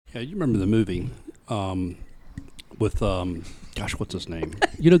Yeah, you remember the movie with gosh, what's his name?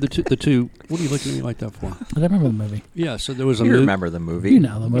 You know the two. What are you looking at me like that for? I remember the movie. Yeah, so there was a You movie. remember the movie? You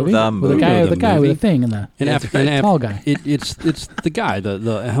know the movie. The movie. The guy with the thing and the tall guy. It's the guy.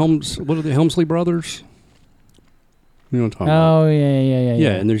 The Helms. What are the Helmsley brothers? You know what I'm talking about? Oh yeah.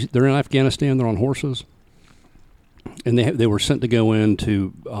 Yeah, and they're in Afghanistan. They're on horses, and they were sent to go in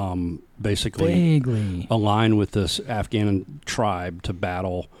to basically Vaguely align with this Afghan tribe to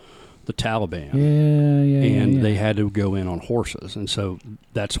battle the Taliban. Yeah. And they had to go in on horses, and so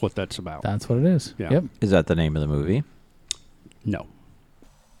that's what that's about. That's what it is. Yeah. Yep. Is that the name of the movie? No.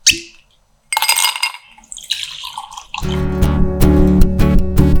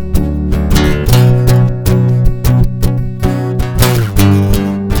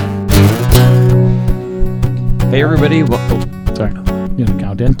 Hey, everybody. Sorry. You want to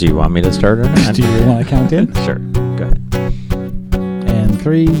count in? Do you want me to start or not? Do you want to count in? Sure. Go ahead. And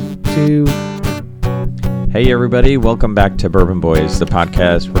 3, 2. Hey, everybody. Welcome back to Bourbon Boys, the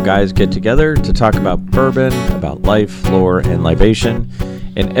podcast where guys get together to talk about bourbon, about life, lore, and libation,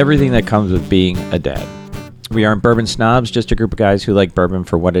 and everything that comes with being a dad. We aren't bourbon snobs, just a group of guys who like bourbon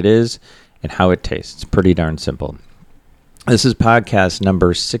for what it is and how it tastes. Pretty darn simple. This is podcast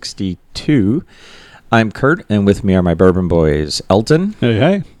number 62. I'm Kurt, and with me are my bourbon boys, Elton.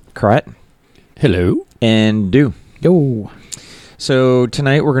 Hey. Krat. Hello. And Dew. Yo. So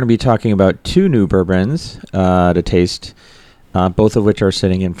tonight we're going to be talking about two new bourbons to taste, both of which are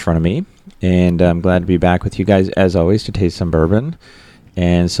sitting in front of me. And I'm glad to be back with you guys, as always, to taste some bourbon.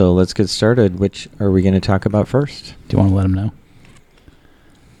 And so let's get started. Which are we going to talk about first? Do you want to let him know?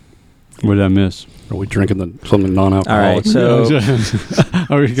 What did I miss? Are we drinking something non-alcoholic? All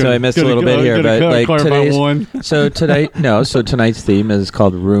right, so I missed a little bit here, but like today's. So tonight's theme is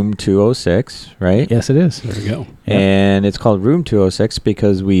called Room 206, right? Yes, it is. There you go. And it's called Room 206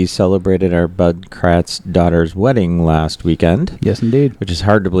 because we celebrated our Bud Krat's daughter's wedding last weekend. Yes, indeed. Which is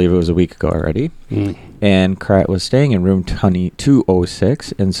hard to believe it was a week ago already. Mm. And Krat was staying in room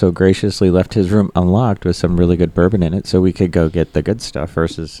 206 and so graciously left his room unlocked with some really good bourbon in it so we could go get the good stuff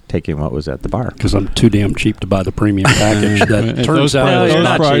versus taking what was at the bar. Because I'm too damn cheap to buy the premium package. That turns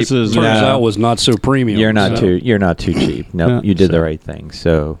out was not so premium. You're not too cheap. No, you did the right thing.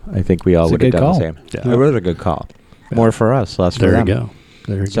 So I think we all would have done the same. Yeah. It was a good call. More for us, less for them.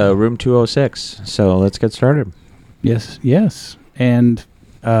 There you go. So room 206. So let's get started. Yes. And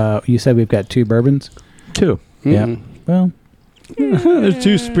you said we've got two bourbons? 2. Yeah. Well, there's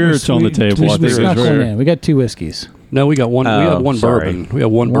two spirits on the table. We got 2 whiskeys. No, we got one. We had one bourbon. We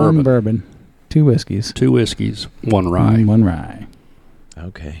had one bourbon. 2 whiskeys. 2 whiskeys. 1 rye. 1 rye.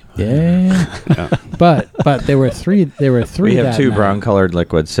 Okay. Yeah. But there were 3. We have 2 brown-colored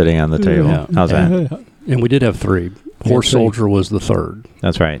liquids sitting on the table. Yeah. How's that? And we did have 3. Horse Soldier was the 3rd.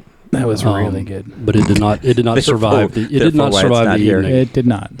 That's right. That was really good. But it did not survive. It did not survive the evening. It did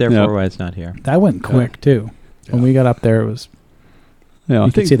not. Therefore, why it's not here. That went quick too. When we got up there, it was. Yeah,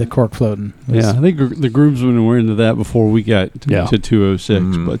 you could see the cork floating. I think the groomsmen were into that before we got to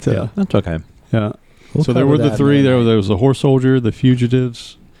 206. But that's okay. Yeah. So there were the 3. There was the Horse Soldier, the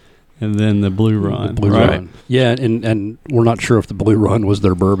Fugitives, and then the Blue Run. Run. Yeah, and we're not sure if the Blue Run was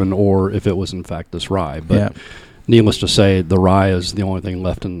their bourbon or if it was in fact this rye. But needless to say, the rye is the only thing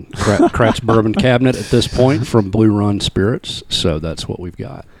left in Krat's bourbon cabinet at this point from Blue Run Spirits. So that's what we've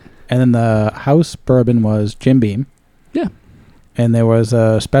got. And then the house bourbon was Jim Beam. Yeah. And there was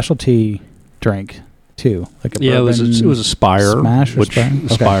a specialty drink too, like a bourbon. It was a Spire, Smash or Spire?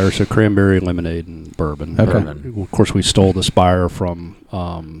 Spire, so cranberry lemonade and bourbon. Okay. Of course, we stole the Spire from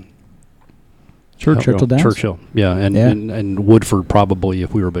Churchill. Yeah, and Woodford probably,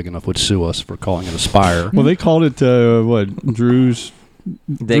 if we were big enough, would sue us for calling it a Spire. Well, they called it Drew's.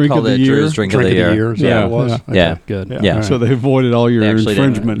 They called it Drew's Drink of the Year. Yeah, it was. Yeah, okay, good. Yeah. Right. So they avoided all your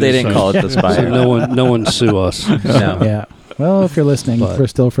infringement. They didn't call it the Spire. So no one sue us. No. Yeah. Well, if you're listening, we're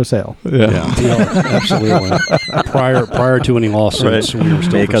still for sale. Yeah, absolutely. Prior to any lawsuits, we were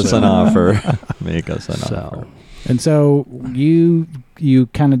still Make for us sale. an offer. Make us an offer. And so you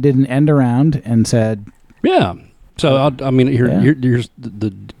kind of did an end around and said, yeah. So here's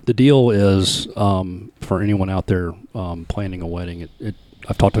the deal is for anyone out there planning a wedding.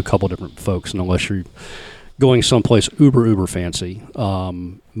 I've talked to a couple different folks, and unless you're going someplace uber fancy,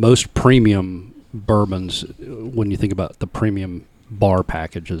 most premium bourbons, when you think about the premium bar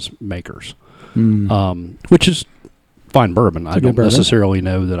packages makers, which is fine bourbon. I don't necessarily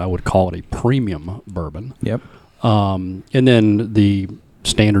know that I would call it a premium bourbon. Yep. And then the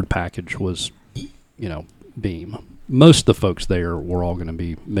standard package was, Beam. most of the folks there were all going to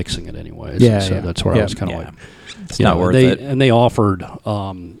be mixing it anyways. Yeah, so that's where I was kind of like, it's not worth it. And they offered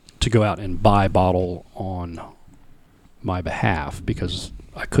to go out and buy a bottle on my behalf because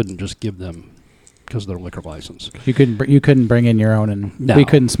I couldn't just give them because of their liquor license. You couldn't bring in your own, and we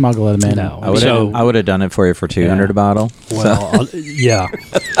couldn't smuggle them in. No, I would have done it for you for $200 a bottle. Well, yeah.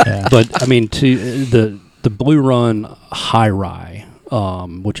 But I mean, the Blue Run High Rye,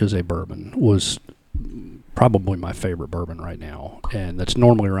 which is a bourbon, was probably my favorite bourbon right now, and that's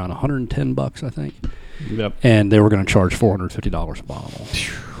normally around $110, I think. Yep. And they were going to charge $450 a bottle.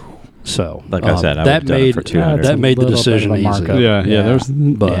 So, like I said, I would have done it for $200. That made the decision easy.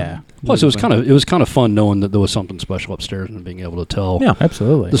 Yeah. Plus, it was kind of fun knowing that there was something special upstairs and being able to tell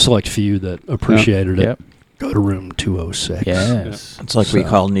absolutely the select few that appreciated it. Go to room 206. Yes. It's like we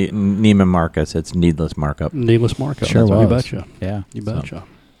call Neiman Marcus. It's needless markup. Needless markup. Sure was. You betcha. Yeah. You betcha.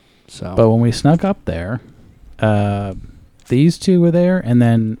 So. But when we snuck up there, these two were there, and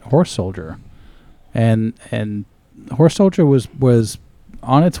then Horse Soldier. And Horse Soldier was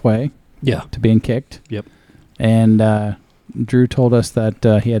on its way to being kicked. Yep. And Drew told us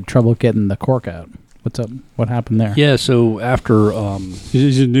that he had trouble getting the cork out. What's up? What happened there? Yeah, so after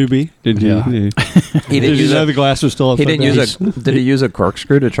he's a newbie. Did you know the glass was still upside down? Did he use a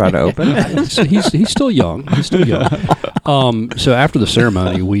corkscrew to try to open it? He's still young. So after the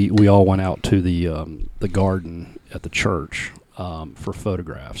ceremony, we all went out to the garden at the church for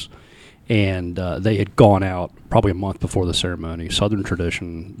photographs. And they had gone out probably a month before the ceremony. Southern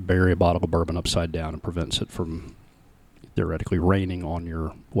tradition, bury a bottle of bourbon upside down and prevents it from theoretically raining on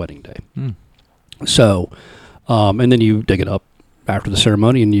your wedding day. So, and then you dig it up after the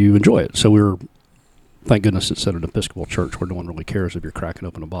ceremony and you enjoy it. So we were, thank goodness it's at an Episcopal church where no one really cares if you're cracking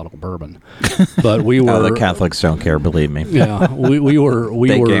open a bottle of bourbon. But we were... the Catholics don't care, believe me. Yeah, we were...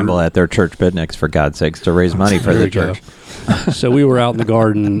 They gamble at their church picnics, for God's sakes, to raise money for their church. So we were out in the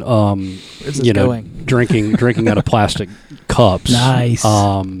garden, drinking out of plastic cups. Nice.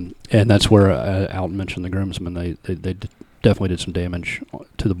 And that's where Alton mentioned the groomsmen. They definitely did some damage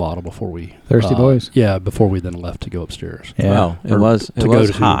to the bottle before we... Thirsty boys. Yeah, before we then left to go upstairs. Yeah. Well, it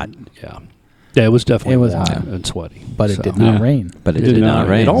was hot. Yeah, it was definitely hot and sweaty. But it did not rain. But it did not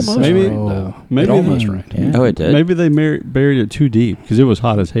rain. It almost rained, though. Maybe it almost rained. Yeah. Oh, it did? Maybe they buried it too deep because it was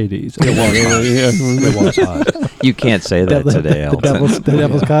hot as Hades. It was hot. You can't say that today, Alton. The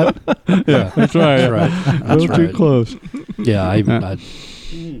devil's cut? Yeah, that's right. A little too close. Yeah, I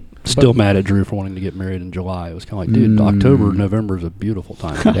still mad at Drew for wanting to get married in July. It was kind of like, dude, October, November is a beautiful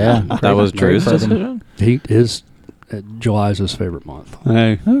time. Yeah. That was Drew's decision? July is his favorite month.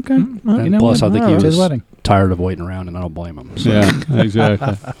 Hey. Okay. And plus, I think he was tired of waiting around, and I don't blame him. So. Yeah,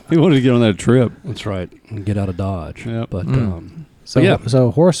 exactly. He wanted to get on that trip. That's right. And get out of Dodge. Yep. But,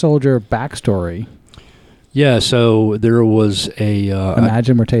 So Horse Soldier backstory. Yeah, so there was a...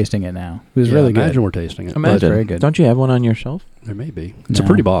 imagine we're tasting it now. It was really good. Imagine we're tasting it. Imagine. Very good. Don't you have one on your shelf? There may be. It's a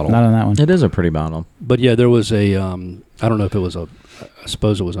pretty bottle. Not on that one. It is a pretty bottle. But yeah, there was a... I don't know if it was I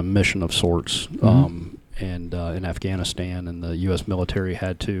suppose it was a mission of sorts. And in Afghanistan, and the U.S. military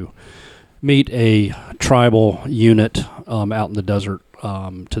had to meet a tribal unit out in the desert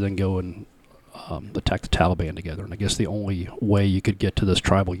to then go and attack the Taliban together. And I guess the only way you could get to this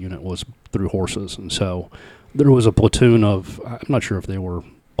tribal unit was through horses. And so there was a platoon of, I'm not sure if they were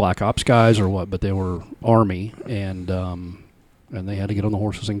Black Ops guys or what, but they were Army, and they had to get on the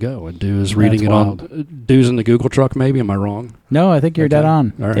horses and go. And Dew is reading on Dew's in the Google truck. Maybe, am I wrong? No, I think you're dead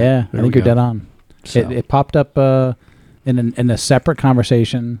on. All right. Yeah, I think you're dead on. So. It popped up in a separate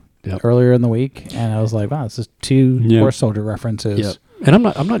conversation earlier in the week, and I was like, wow, this is two Horse Soldier references. Yep. And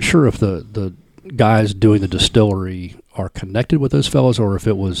I'm not sure if the guys doing the distillery are connected with those fellows or if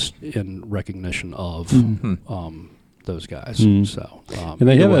it was in recognition of those guys. So and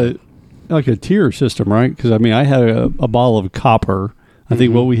they have a tier system, right? Because I mean, I had a bottle of copper. I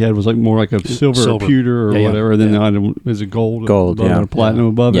think what we had was more like a silver or pewter or whatever. And then is it gold above and a platinum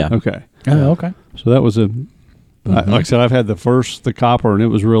above it? Okay. Oh, okay. So that was like I said, I've had the copper, and it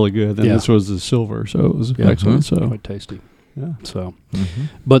was really good. And this was the silver, so it was excellent. So quite tasty. Yeah. So,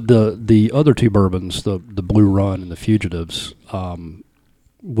 but the other two bourbons, the Blue Run and the Fugitives,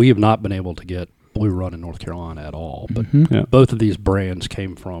 we have not been able to get Blue Run in North Carolina at all. But both of these brands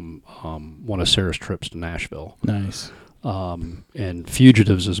came from one of Sarah's trips to Nashville. Nice. And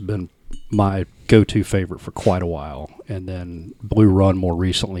Fugitives has been my go-to favorite for quite a while, and then Blue Run more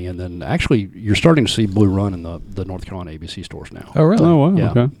recently, and then actually you're starting to see Blue Run in the North Carolina ABC stores now. Oh, really? Oh, wow.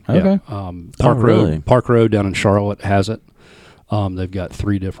 Yeah. Okay. Park Road down in Charlotte has it. They've got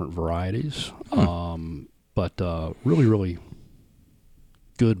 3 different varieties, but really, really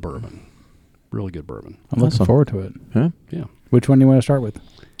good bourbon. really good bourbon. I'm looking forward to it. Huh? Yeah. Which one do you want to start with?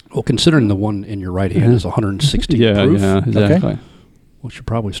 Well, considering the one in your right hand is 160 proof. Yeah, exactly. Okay. We should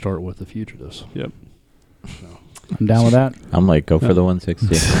probably start with the Fugitives. Yep. So. I'm down with that. I'm like, go for the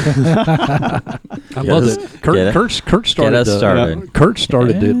 160. I love it. Kurt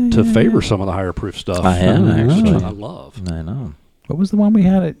started to favor some of the higher proof stuff. I am, actually. Which I love. I know. What was the one we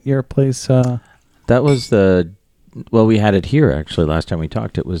had at your place? That was we had it here, actually, last time we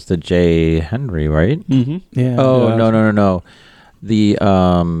talked. It was the J. Henry, right? Mm-hmm. Yeah. Oh, yeah. No. The,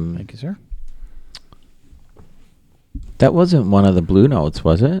 Thank you, sir. That wasn't one of the Blue Notes,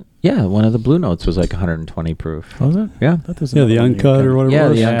 was it? Yeah, one of the Blue Notes was like 120 proof. Was it? Yeah. The uncut or whatever. Yeah,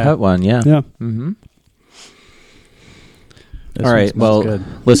 the uncut one, yeah. Yeah. Mm-hmm. All right, well, good.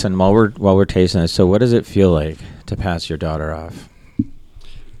 Listen, while we're tasting this, so what does it feel like to pass your daughter off?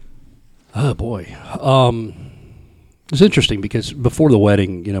 Oh, boy. It's interesting because before the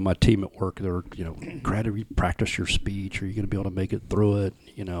wedding, my team at work, they were, Grad, have you practiced your speech? Are you going to be able to make it through it?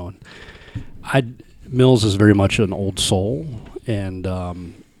 And Mills is very much an old soul, and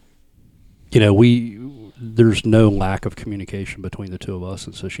there's no lack of communication between the two of us,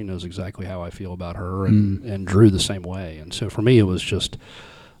 and so she knows exactly how I feel about her, and Drew the same way. And so for me, it was just,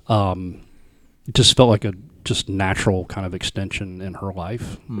 it just felt like a just natural kind of extension in her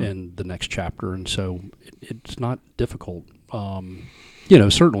life in the next chapter, and so it's not difficult.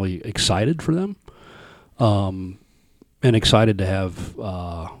 Certainly excited for them, and excited to have.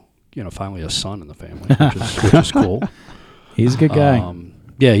 Finally a son in the family, which is cool. He's a good guy.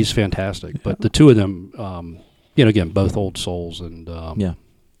 Yeah, he's fantastic. But the two of them, again, both old souls, and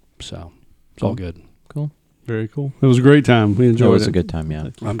so it's all good. Cool, very cool. It was a great time. We enjoyed it. It was a good time. Yeah,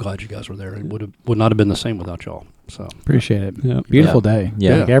 I'm glad you guys were there. It would not have been the same without y'all. So appreciate it. Yep. Beautiful day.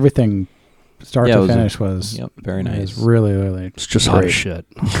 Yeah, like everything. Start to finish was very nice. It was really, really. It's just hot as shit.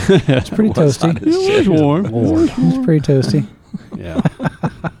 It's pretty toasty. It was warm. It's pretty toasty. Yeah.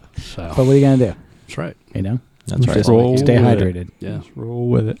 So. But what are you gonna do? That's right. That's right. Stay hydrated. Yeah. Just roll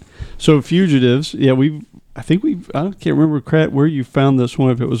with it. So Fugitives. Yeah, I can't remember where you found this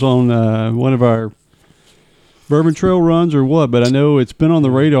one. If it was on one of our Bourbon Trail runs or what, but I know it's been on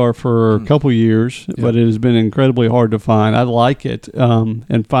the radar for a couple years, but it has been incredibly hard to find. I like it,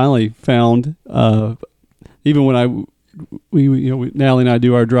 and finally found. Even when Natalie and I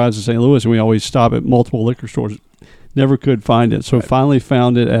do our drives to St. Louis, and we always stop at multiple liquor stores. Never could find it, so finally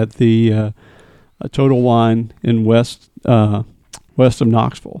found it at the Total Wine in west of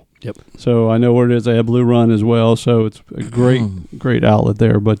Knoxville. Yep. So I know where it is. They have Blue Run as well, so it's a great outlet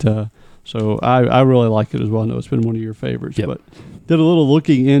there. But so I really like it as well. I know it's been one of your favorites. Yep. But did a little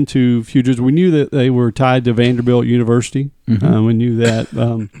looking into Fugitives. We knew that they were tied to Vanderbilt University. Mm-hmm. We knew that.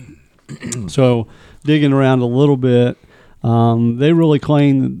 So digging around a little bit. They really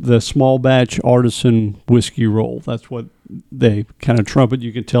claim the small batch artisan whiskey roll. That's what they kind of trumpet.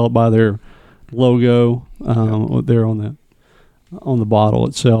 You can tell it by their logo there on the bottle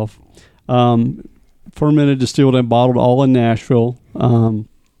itself. Fermented, distilled, and bottled all in Nashville.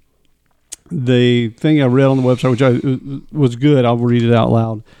 The thing I read on the website, which was good, I'll read it out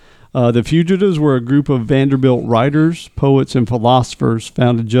loud. The Fugitives were a group of Vanderbilt writers, poets, and philosophers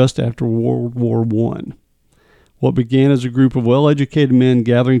founded just after World War I. What began as a group of well-educated men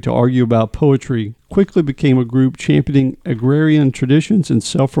gathering to argue about poetry quickly became a group championing agrarian traditions and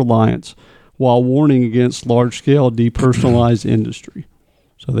self-reliance while warning against large-scale depersonalized industry.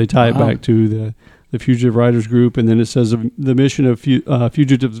 So they tie it back to the Fugitive Writers Group, and then it says the mission of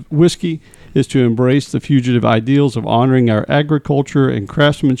Fugitive Whiskey is to embrace the fugitive ideals of honoring our agriculture and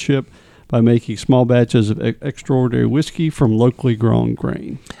craftsmanship by making small batches of extraordinary whiskey from locally grown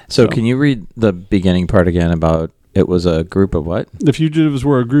grain. So can you read the beginning part again about it was a group of what? The Fugitives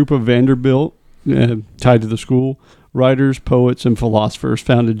were a group of Vanderbilt, tied to the school, writers, poets, and philosophers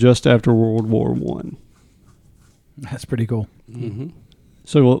founded just after World War I. That's pretty cool. Mm-hmm.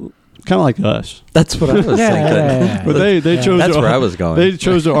 So kind of like us. That's what I was thinking. Yeah. But they chose. That's where I was going. They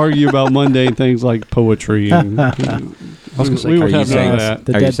chose to argue about mundane things like poetry. And, I was going to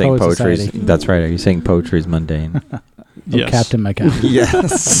say, are you saying poetry? That's right. Are you saying poetry is mundane? Yes. Captain, my captain.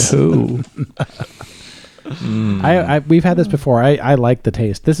 Yes. We've had this before. I like the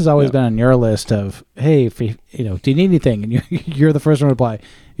taste. This has always been on your list of, hey, if do you need anything? And you're the first one to reply.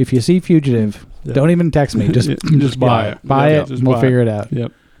 If you see Fugitive, don't even text me. Just buy it. Buy it. And we'll figure it out.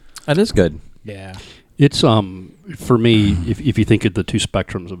 Yep. That is good. Yeah. It's for me, if you think of the two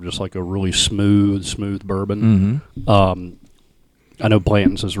spectrums of just like a really smooth bourbon. Mm-hmm. I know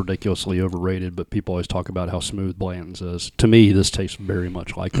Blanton's is ridiculously overrated, but people always talk about how smooth Blanton's is. To me, this tastes very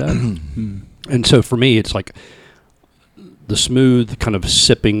much like that. And so for me, it's like the smooth kind of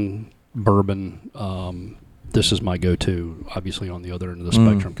sipping bourbon, this is my go-to, obviously on the other end of the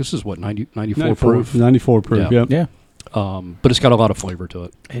spectrum. This is what, 94 proof? 94 proof, yeah. But it's got a lot of flavor to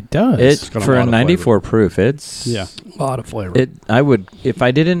it. It does. It's for a 94 proof. It's a lot of flavor. I would, if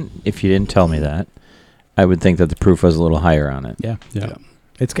you didn't tell me that, I would think that the proof was a little higher on it. Yeah.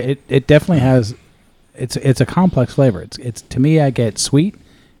 It definitely has. It's a complex flavor. It's to me, I get sweet,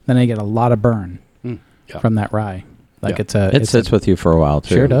 then I get a lot of burn from that rye. Like it sits with you for a while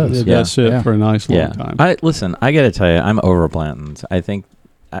too. Sure does. It does sit for a nice long time. I got to tell you, I'm over Blanton's. I think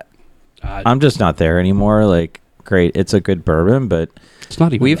I'm just not there anymore. Like, great, it's a good bourbon, but it's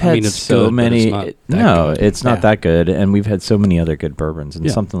not even. We've had so many. It's not that good, and we've had so many other good bourbons, and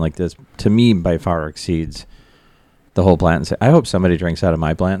something like this, to me, by far exceeds the whole Blanton's. I hope somebody drinks out of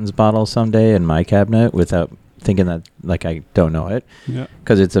my Blanton's bottle someday in my cabinet without thinking that, like, I don't know it. Yeah.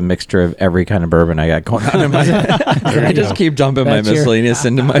 Because it's a mixture of every kind of bourbon I got going on in my I just keep dumping my miscellaneous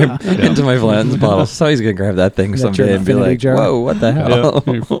into my Blanton's bottle. So he's going to grab that thing someday and be like, whoa, what the hell?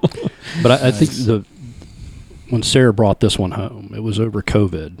 Yeah. But I think when Sarah brought this one home, it was over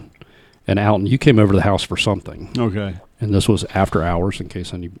COVID. And Alton, you came over to the house for something. Okay. And this was after hours, in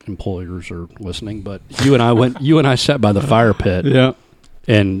case any employers are listening. But you and I sat by the fire pit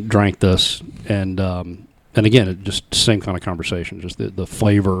and drank this. And again, it just same kind of conversation. Just the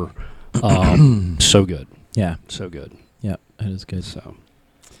flavor, so good. Yeah. So good. Yeah, it is good. So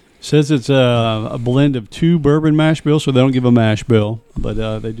says it's a blend of 2 bourbon mash bills, so they don't give a mash bill.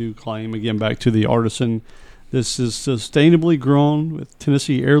 But they do claim, again, back to the artisan, this is sustainably grown with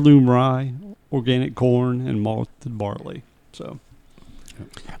Tennessee heirloom rye, organic corn, and malted barley. So,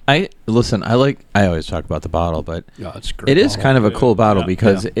 I always talk about the bottle, but it's great. It is kind of a cool bottle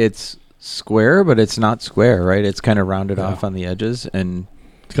because it's square, but it's not square, right? It's kind of rounded off on the edges, and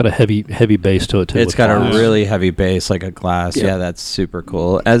it's got a heavy base to it too. It's got a really heavy base, like a glass. Yeah, that's super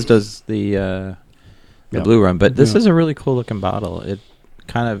cool. As does the Blue Rum, but this is a really cool looking bottle. It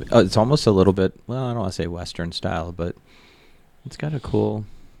kind of it's almost a little bit, well, I don't want to say Western style, but it's got a cool.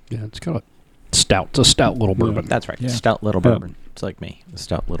 Yeah, it's got a stout. It's a stout little bourbon. That's right. Stout little bourbon. It's like me, a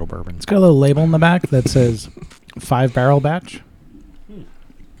stout little bourbon. It's got a little label in the back that says 5-barrel batch.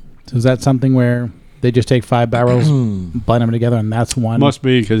 So is that something where they just take 5 barrels, blend them together, and that's one? Must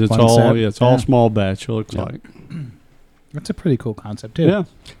be, because it's all small batch. It looks like. That's a pretty cool concept too.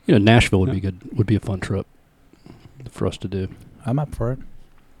 Yeah, Nashville would be good. Would be a fun trip for us to do. I'm up for it.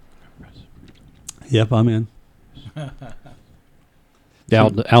 Yep, I'm in.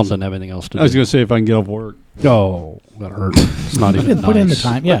 Alton doesn't have anything else to do. I was going to say if I can get off work. Oh, that hurts. It's not even nice. Put in the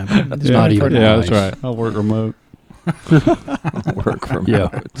time. Yeah, it's not even nice. Yeah, that's right. I'll work remote.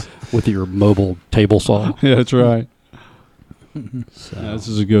 With your mobile table saw. Yeah, that's right. So. This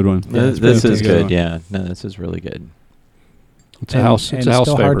is a good one. This is good. Yeah, no, this is really good. It's a house. It's a house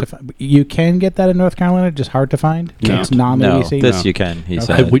favorite. Hard to find. You can get that in North Carolina. Just hard to find. No. It's non-ABC. No, this you can. He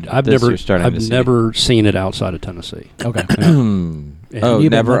said. I've never seen it outside of Tennessee. Okay.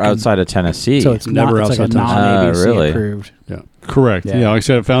 Never outside of Tennessee. So it's never outside of Tennessee. Non-ABC really? approved. Yeah. Correct. Yeah. Like I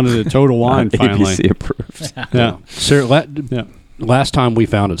said, I found it at Total Wine finally. ABC approved. Yeah. Sarah, last time we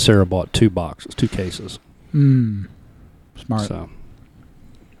found it, Sarah bought 2 cases. Smart. So.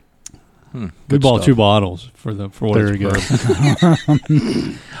 We bought 2 bottles for what there you go.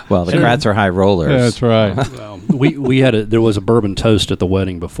 Well, the Kratz are high rollers. Yeah, that's right. Well, there was a bourbon toast at the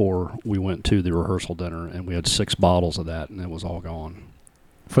wedding before we went to the rehearsal dinner, and we had 6 bottles of that, and it was all gone.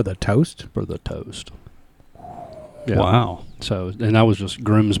 For the toast? For the toast. Yeah. Wow. So, and that was just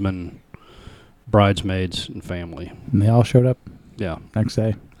groomsmen, bridesmaids, and family. And they all showed up. Yeah. Next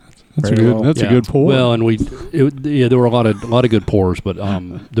day. That's a good pour. Well, and there were a lot of good pours, but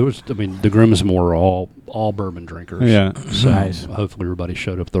the groomsmen were all bourbon drinkers. Yeah. So nice. Hopefully everybody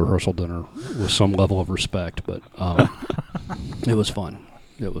showed up at the rehearsal dinner with some level of respect, but it was fun.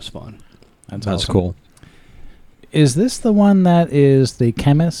 It was fun. That's awesome. Cool. Is this the one that is the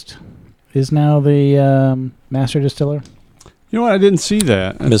chemist? Is now the master distiller? You know what? I didn't see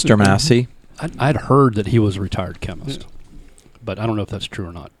that. Mr. Massey. I'd heard that he was a retired chemist, but I don't know if that's true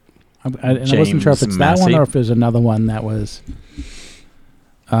or not. I wasn't sure if it's that one or if there's another one that was.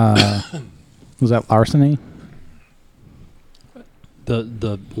 Was that larceny?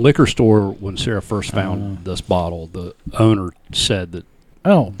 The liquor store, when Sarah first found this bottle, the owner said that.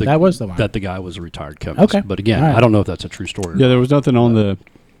 Oh, that was the one. That the guy was a retired chemist. Okay. But again, I don't know if that's a true story. Yeah, there was nothing on the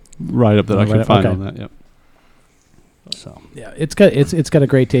write-up that I could find on that. Yep. So yeah, it's got a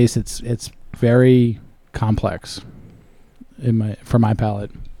great taste. It's very complex for my palate.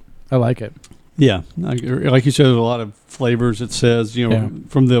 I like it. Yeah, like you said, there's a lot of flavors. It says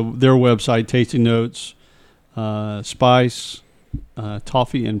from their website, tasting notes, spice,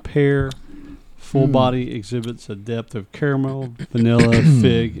 toffee and pear. Full body exhibits a depth of caramel, vanilla,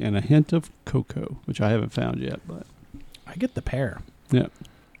 fig, and a hint of cocoa, which I haven't found yet. But I get the pear. Yeah.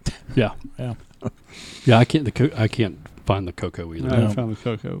 Yeah. I can't find the cocoa either. I haven't found the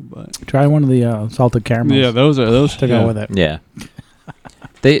cocoa, but try one of the salted caramels. Yeah, those to go with it. Yeah.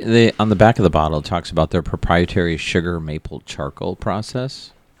 They on the back of the bottle it talks about their proprietary sugar maple charcoal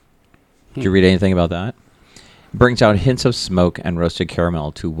process. Did you read anything about that? Brings out hints of smoke and roasted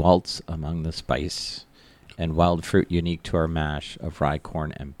caramel to waltz among the spice and wild fruit unique to our mash of rye,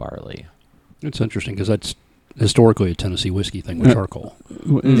 corn, and barley. It's interesting because that's historically a Tennessee whiskey thing with charcoal.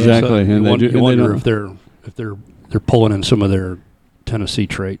 Exactly. So you wonder if they're pulling in some of their Tennessee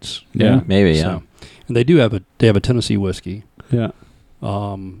traits. Yeah, maybe. So, and they have a Tennessee whiskey. Yeah.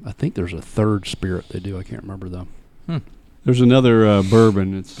 I think there's a third spirit they do. I can't remember though. There's another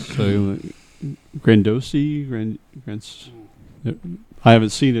bourbon. It's Grandosi. I haven't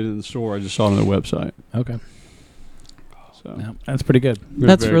seen it in the store. I just saw it on their website. Okay. So that's pretty good.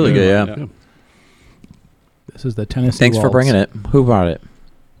 That's really good. Yeah. This is the Tennessee. Thanks for bringing it. Who brought it?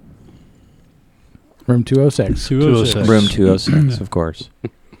 Room 206. 206. Room 206, of course.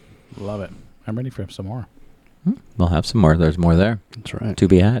 Love it. I'm ready for some more. We'll have some more. There's more there. That's right. To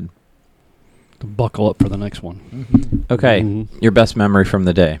be had. To buckle up for the next one. Mm-hmm. Okay. Your best memory from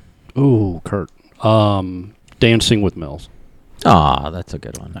the day. Ooh, Kurt. Dancing with Mills. That's a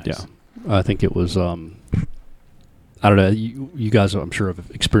good one. Nice. Yeah. I think it was, I don't know, you guys, I'm sure, have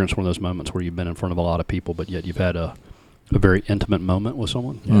experienced one of those moments where you've been in front of a lot of people, but yet you've had a very intimate moment with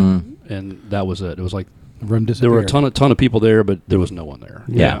someone. Yeah. And that was it. It was like room there were a ton of people there, but there was no one there.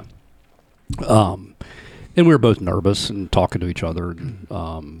 Yeah. And we were both nervous and talking to each other,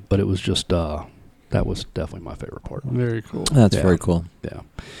 but it was just that was definitely my favorite part. Very cool. That's very cool. Yeah,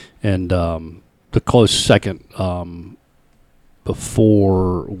 and the close second,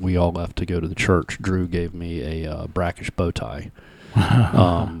 before we all left to go to the church, Drew gave me a brackish bow tie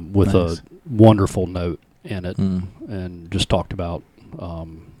with a wonderful note in it, and just talked about our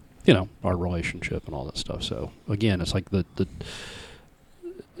relationship and all that stuff. So again, it's like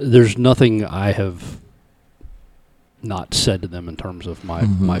there's nothing I have not said to them in terms of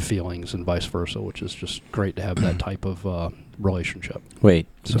my feelings and vice versa, which is just great to have that type of relationship. Wait,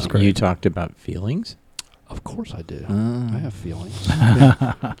 so you talked about feelings? Of course I do. I have feelings.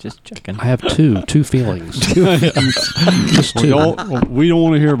 Just checking. I have two feelings. Just two. We don't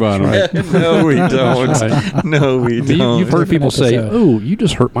want to hear about it, right? No, we don't. Right. No, we don't. You've heard people say, "Oh, you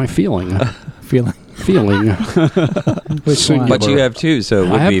just hurt my feeling." Feeling. Which one? But you have two, so it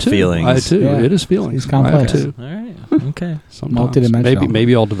would be feelings. I have two. Yeah. It is feelings. It's complex. I have two. All right. Okay. Multidimensional.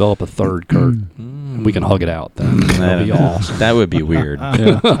 Maybe I'll develop a third, Kurt. We can hug it out. That'd be awesome. That would be weird.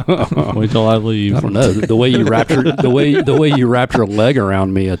 Wait till I leave. I don't know the way you wrapped your leg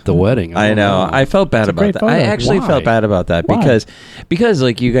around me at the wedding. I know. I felt bad about that. Photo. I actually felt bad about that because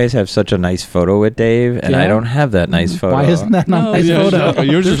like you guys have such a nice photo with Dave, and I don't have that nice photo. Why isn't that not a nice photo?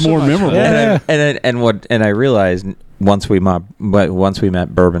 Yours is more memorable. And I realized once we met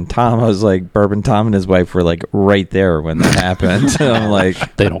Bourbon Tom, I was like, Bourbon Tom and his wife were like right there when that happened. I'm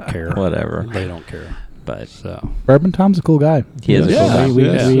like, they don't care. Whatever. They don't care. But Bourbon Tom's a cool guy. He is a cool guy.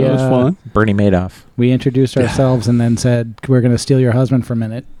 It was fun. Bernie Madoff. We introduced ourselves and then said, we're going to steal your husband for a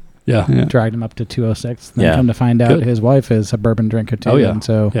minute. Yeah. Dragged him up to 206. Then come to find out his wife is a bourbon drinker too. Oh, yeah. And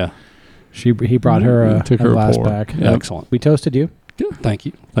so he brought her a glass back. Yeah. Excellent. We toasted you. Thank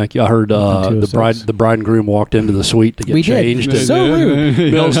you. I heard the bride and groom walked into the suite to get changed. So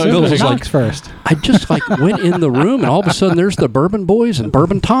rude. Mills was like, first. I just went in the room and all of a sudden there's the Bourbon Boys and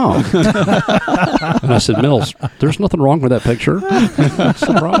Bourbon Tom. And I said, Mills, there's nothing wrong with that picture. What's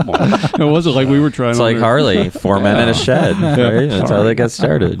the problem? It wasn't like we were trying. It's like Harley, 4 men in a shed. Right? That's how they got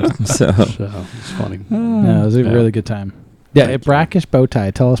started. So it's funny. No, it was a really good time. Yeah, a brackish bow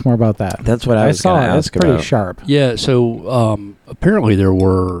tie. Tell us more about that. That's what I was going to ask about. It's pretty sharp. Yeah, so apparently there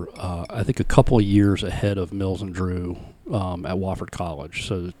were, I think, a couple of years ahead of Mills and Drew at Wofford College.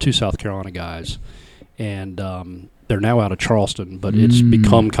 So the two South Carolina guys. And they're now out of Charleston, but it's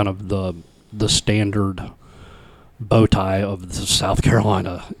become kind of the standard bow tie of the South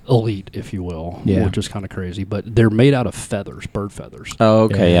Carolina elite, if you will, which is kind of crazy. But they're made out of feathers, bird feathers. Oh,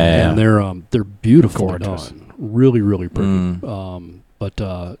 okay, yeah. And they're beautifully done. Really, really pretty. But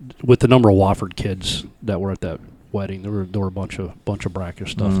with the number of Wofford kids that were at that wedding, there were a bunch of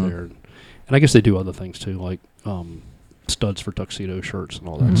brackish stuff there, and I guess they do other things too, like studs for tuxedo shirts and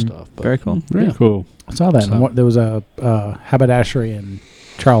all that stuff. But very cool. Very cool. I saw that. There was a haberdashery in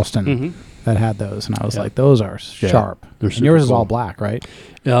Charleston that had those, and I was like, those are sharp. And yours is all black, right?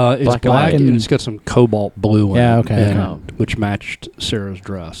 It's black and it's got some cobalt blue in it, which matched Sarah's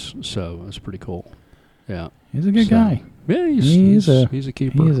dress, so it's pretty cool. Yeah. He's a good guy. Yeah, he's a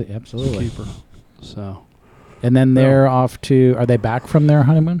keeper. He's absolutely a keeper. So, and then they're off to. Are they back from their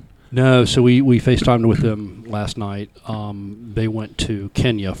honeymoon? No. So we FaceTimed with them last night. They went to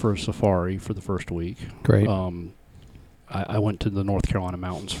Kenya for a safari for the first week. Great. I went to the North Carolina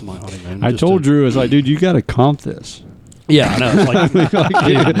mountains for my honeymoon. I told Drew, I was like, dude, you got to comp this. Yeah, I know. It's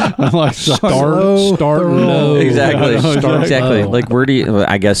I'm like, start low. Exactly. Like, where do you?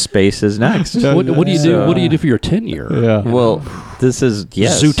 I guess space is next. What do you do? What do you do for your 10-year? Yeah. Well, this is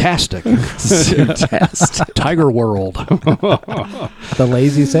Zootastic. Tiger World. The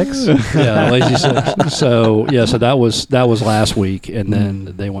Lazy Six. Yeah, the Lazy Six. So that was last week, and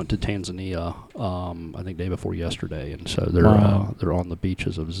then they went to Tanzania. I think day before yesterday, and so they're on the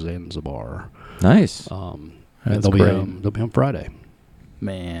beaches of Zanzibar. Nice. And they'll be home Friday.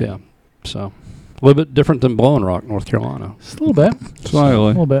 Man. Yeah. So a little bit different than Blowing Rock, North Carolina. Just a little bit. Slightly. A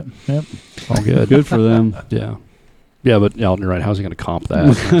little bit. Yep. All good. Good for them. Yeah. Yeah, but Alton, you're right. How's he going to comp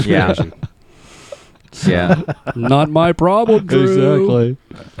that? Yeah. Not my problem, Drew. Exactly.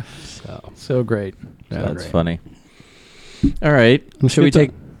 So great. Yeah, that's funny. All right. Should we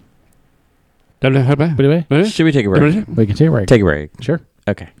take? Should we take a break? We can take a break. Take a break. Sure.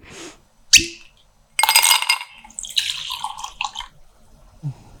 Okay.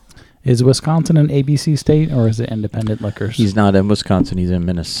 Is Wisconsin an ABC state, or is it independent liquors? He's not in Wisconsin. He's in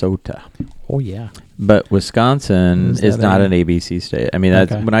Minnesota. Oh, yeah. But Wisconsin is not an ABC state. I mean,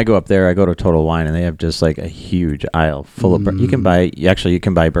 that's when I go up there, I go to Total Wine, and they have just like a huge aisle full of you can buy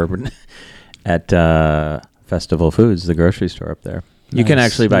bourbon at Festival Foods, the grocery store up there. Nice. You can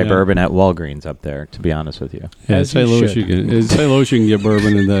actually buy bourbon at Walgreens up there, to be honest with you. Yeah, in St. Louis you can get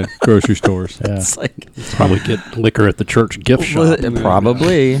bourbon in the grocery stores. Yeah. It's like probably get liquor at the church gift shop.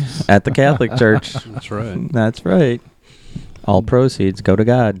 Probably at the Catholic Church. That's right. That's right. All proceeds go to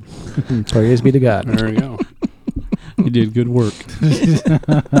God. Praise be to God. There you go. You did good work.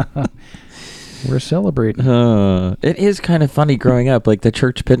 We're celebrating. It is kind of funny growing up, like the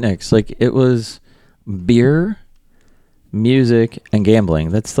church picnics. Like it was beer, music, and gambling.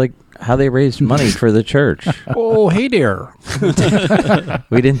 That's like how they raised money for the church. Oh, hey there.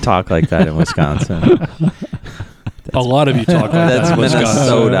 We didn't talk like that in Wisconsin. A lot of you talk like that. That's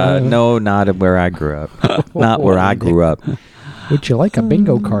Minnesota. No, not where I grew up. Not where I grew up. Would you like a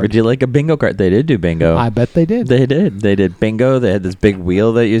bingo card? Would you like a bingo card? They did do bingo. I bet they did. They did. They did bingo. They had this big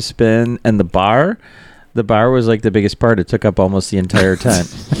wheel that you spin. And the bar was like the biggest part. It took up almost the entire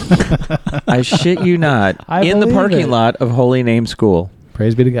tent. I shit you not. In the parking lot of Holy Name School.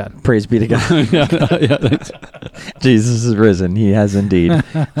 Praise be to God. Praise be to God. Jesus is risen. He has indeed.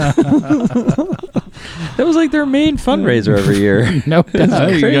 That was like their main fundraiser every year. No, that's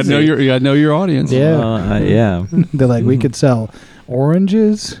crazy. You got to know your audience. Yeah. Yeah. They're like, we could sell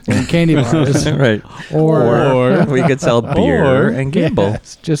oranges and candy bars. Right. Or we could sell beer and gamble.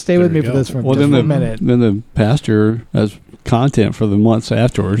 Yes. Just stay with me for this for just a minute. Then the pastor has content for the months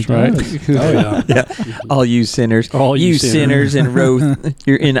afterwards, right? Oh, yeah. All you sinners. All you sinners in row.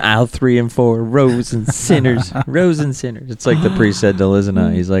 You're in aisle 3 and 4. Rows and sinners. Rows and sinners. It's like the priest said to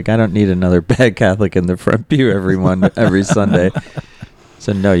Lizana. He's like, I don't need another bad Catholic in the front pew every Sunday.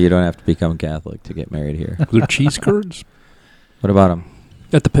 So no, you don't have to become Catholic to get married here. Are there cheese curds? What about them?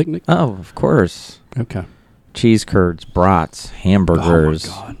 At the picnic? Oh, of course. Okay. Cheese curds, brats, hamburgers.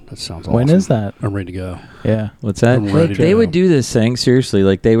 Oh, my God. That sounds awesome. When is that? I'm ready to go. Yeah. What's that? They would do this thing, seriously.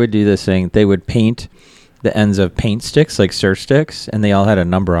 Like, they would do this thing. They would paint the ends of paint sticks, like surf sticks, and they all had a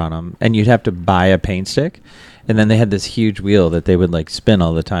number on them. And you'd have to buy a paint stick. And then they had this huge wheel that they would, like, spin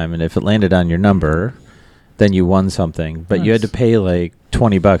all the time. And if it landed on your number, then you won something. But you had to pay, like,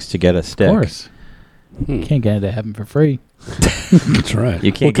 $20 to get a stick. Of course. You can't get into heaven for free. That's right.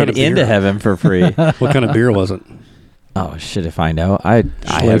 You can't get into heaven for free. What kind of beer was it? Oh, shit, if I know. I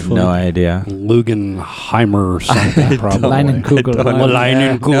have no idea. Lugenheimer something, probably.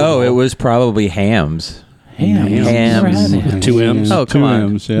 Leinenkugel. No, it was probably Hams. Hams. With 2 M's? Oh, come on.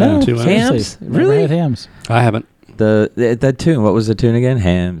 M's, yeah. No, 2 M's? Hams? Really? Had Hams. I haven't. That tune, what was the tune again?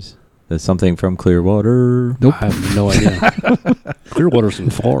 Hams. That's something from Clearwater. Nope. I have no idea. Clearwater's in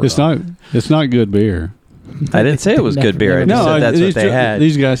Florida. It's not good beer. I didn't say it was good beer. I just said that's what they had.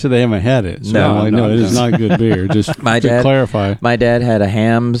 These guys said they haven't had it. So no, it is not good beer. Just to clarify. My dad had a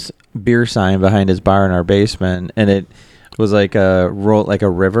Hams beer sign behind his bar in our basement, and it was like a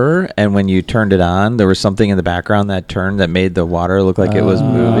river. And when you turned it on, there was something in the background that turned that made the water look like it was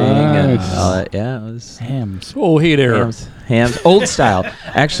moving. And all that. Yeah, it was Hams. Oh, hey there. hams, old style.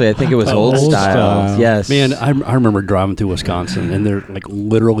 Actually, I think it was old style. Yes, man. I remember driving through Wisconsin, and there, like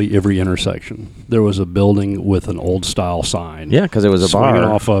literally every intersection, there was a building with an old style sign. Yeah, because it was a bar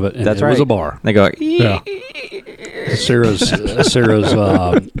off of it. And That's it right. was a bar. They go. Sarah's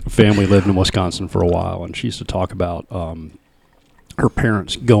family lived in Wisconsin for a while, and she used to talk about her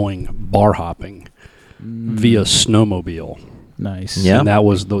parents going bar hopping via snowmobile. Nice. Yeah, and that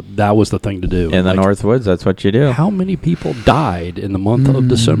was the thing to do in the Northwoods. That's what you do. How many people died in the month of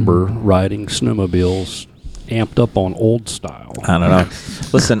December riding snowmobiles, amped up on old style? I don't know.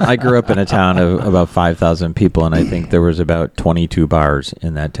 Listen, I grew up in a town of about 5,000 people, and I think there was about 22 bars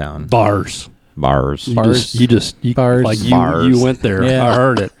in that town. Bars. You bars. Bars. You went there. Yeah. I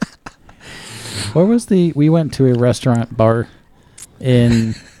heard it. Where was we went to a restaurant bar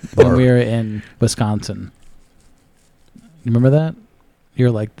when we were in Wisconsin. You remember that?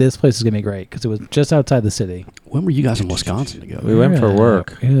 You're like, this place is going to be great because it was just outside the city. When were you guys in Wisconsin together? We went for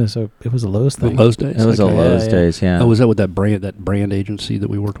work. Yeah, so it was a Lowe's thing. Lowe's days? It was a Lowe's days, yeah. Oh, was that with that brand agency that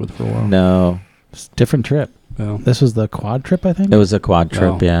we worked with for a while? No. It's a different trip. Oh. This was the quad trip, I think? It was a quad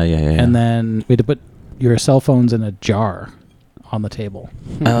trip, yeah. And then we had to put your cell phones in a jar on the table.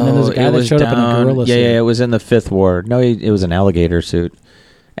 And then there's a guy that showed up in a gorilla suit. Yeah, it was in the 5th Ward. No, it was an alligator suit.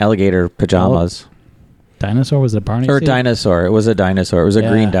 Alligator pajamas. Dinosaur? Was it a Barney Or suit? Dinosaur. It was a dinosaur. It was a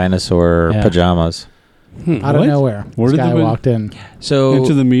green dinosaur pajamas. Out of nowhere. This guy walked in. So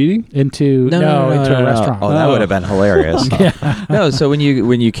into the meeting? Into a restaurant. Oh, that would have been hilarious. No, so when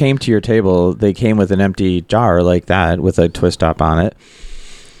you came to your table, they came with an empty jar like that with a twist top on it.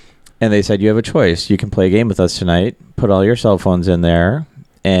 And they said, you have a choice. You can play a game with us tonight. Put all your cell phones in there.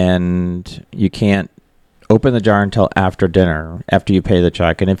 And you can't open the jar until after dinner, after you pay the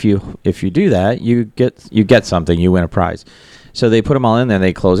check. And if you do that, you get something. You win a prize. So they put them all in there,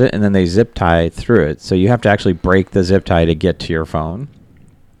 they close it, and then they zip tie through it. So you have to actually break the zip tie to get to your phone.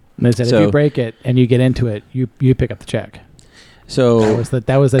 And they said if you break it and you get into it, you pick up the check. So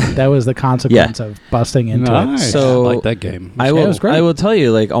that was the consequence of busting into it. So I like that game. I will tell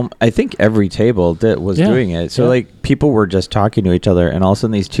you, like I think every table was doing it. So like people were just talking to each other, and all of a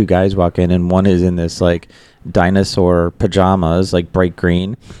sudden these two guys walk in, and one is in this like dinosaur pajamas, like bright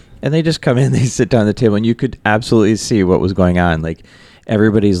green, and they just come in, they sit down at the table, and you could absolutely see what was going on. Like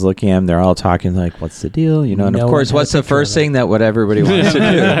everybody's looking at them, they're all talking like, what's the deal? You know, and of course, what's the first thing that what everybody wants to do,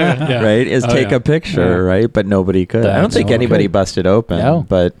 right, is take a picture, right? But nobody could. I don't think anybody busted open,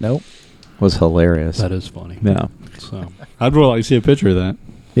 but was hilarious. That is funny. Yeah. So I'd really like to see a picture of that.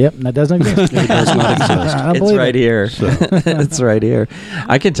 Yep, that doesn't exist. It does not exist. It's right here. So. It's right here.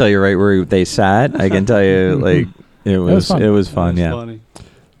 I can tell you right where they sat. I can tell you like it was fun. It was fun. Yeah. Funny.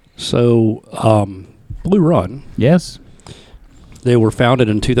 So Blue Run. Yes. They were founded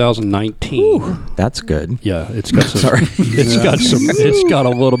in 2019. Ooh, that's good. Yeah, it's got some. It's got a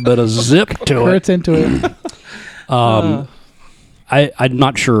little bit of zip to it. Hurts into it. I'm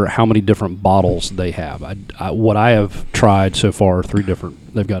not sure how many different bottles they have. What I have tried so far are 3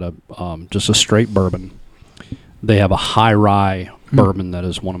 different. They've got just a straight bourbon. They have a high rye bourbon that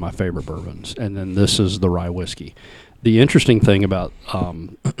is one of my favorite bourbons, and then this is the rye whiskey. The interesting thing about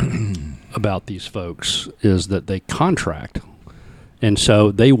these folks is that they contract. And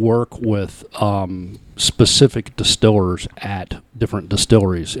so they work with specific distillers at different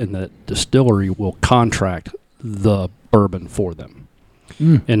distilleries, and that distillery will contract the bourbon for them.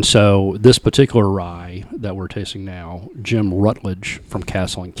 And so this particular rye that we're tasting now, Jim Rutledge from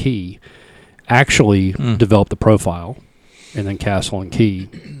Castle and Key, actually developed the profile, and then Castle and Key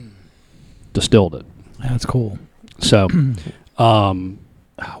distilled it. That's cool. So,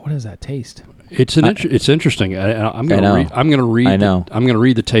 what does that taste? It's interesting. I'm going to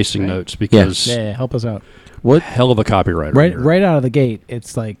read the tasting notes because help us out. What hell of a copywriter! Right out of the gate,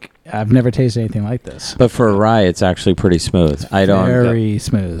 it's like I've never tasted anything like this. But for a rye, it's actually pretty smooth. Very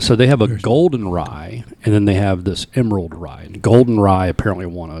smooth. So they have a golden rye, and then they have this emerald rye. And golden rye apparently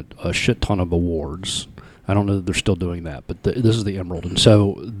won a shit ton of awards. I don't know that they're still doing that, but this is the emerald, and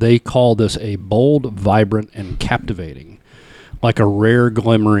so they call this a bold, vibrant, and captivating. Like a rare,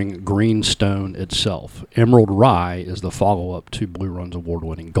 glimmering green stone itself. Emerald Rye is the follow-up to Blue Run's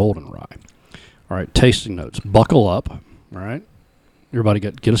award-winning Golden Rye. All right, tasting notes. Buckle up. All right, everybody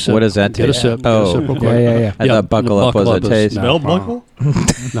get a sip. What does that taste? Get a sip. Oh, get a sip real quick. Yeah. I thought buckle up was a taste. Bell buckle?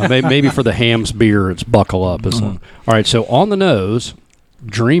 No, maybe for the Hams beer, it's buckle up. All right, so on the nose,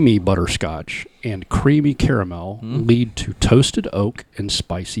 dreamy butterscotch and creamy caramel lead to toasted oak and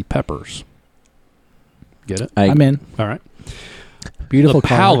spicy peppers. Get it? I'm in. All right. Beautiful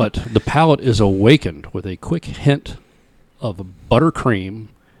The palate is awakened with a quick hint of buttercream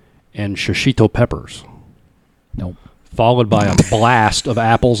and shishito peppers. Nope. followed by a blast of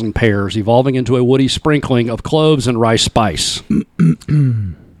apples and pears, evolving into a woody sprinkling of cloves and rice spice.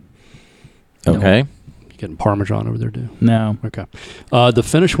 Okay. You getting Parmesan over there, dude? No. Okay. The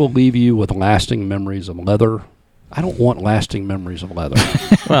finish will leave you with lasting memories of leather. I don't want lasting memories of leather.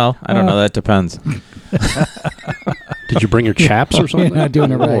 Well, I don't know. That depends. Did you bring your chaps or something? You're not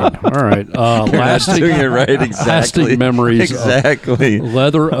doing it right. All right. Doing it right, exactly. Lasting memories exactly. of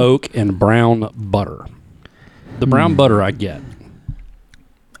leather, oak, and brown butter. The brown butter I get.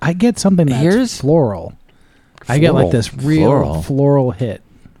 I get something that's floral. I get like this real floral hit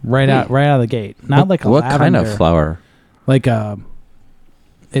right out of the gate. Not like a what lavender. Kind of flower? Like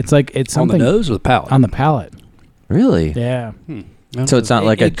it's something on the nose or the palate. On the palate. Really? Yeah. So it's not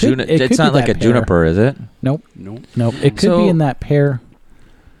like it's not like a juniper, is it? Nope. It could be in that pear.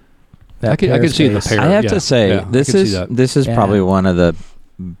 I could see the pear. I have to say, this is probably one of the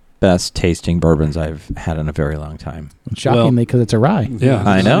best tasting bourbons I've had in a very long time. Shockingly, because it's a rye. Yeah,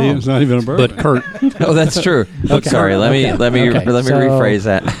 I know. It's not even a bourbon. But Kurt, oh, that's true. Okay. Sorry, let me rephrase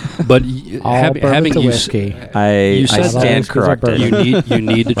that. But having you, whiskey. I stand corrected. You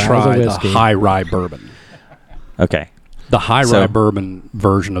need to try the high rye bourbon. Okay. The high rye bourbon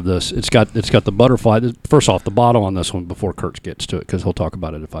version of this, it's got the butterfly. First off, the bottle on this one before Kurt gets to it, because he'll talk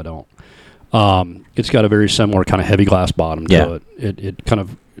about it if I don't. It's got a very similar kind of heavy glass bottom to it. It kind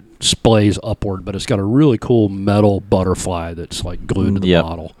of splays upward, but it's got a really cool metal butterfly that's like glued to the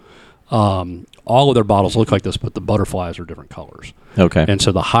bottle. All of their bottles look like this, but the butterflies are different colors. Okay. And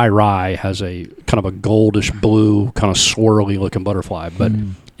so the high rye has a kind of a goldish blue, kind of swirly looking butterfly. But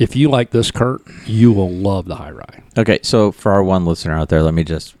if you like this, Kurt, you will love the high rye. Okay, so for our one listener out there, let me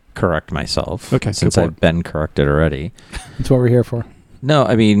just correct myself. Okay, since I've been corrected already. That's what we're here for. No,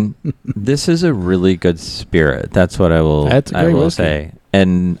 I mean, this is a really good spirit. That's what I will say.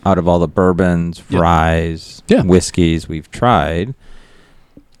 And out of all the bourbons, ryes, whiskeys we've tried,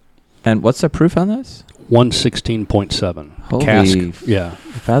 and what's the proof on this? 116.7. Holy cask,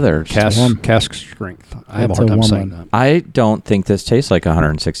 feathers. Cask strength. I have a hard time saying that. I don't think this tastes like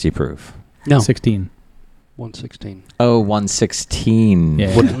 160 proof. No. 16. 116. Oh, 116.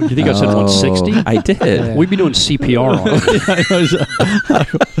 Yeah. What, do you think I said 160? I did. Yeah. We'd be doing CPR on it.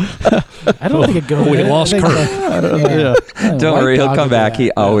 I don't think it goes. We lost Kurt. Don't worry, he'll come back.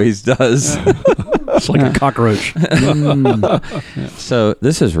 He always does. It's like a cockroach. So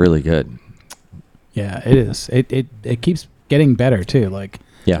this is really good. Yeah, it is. It keeps getting better too. Like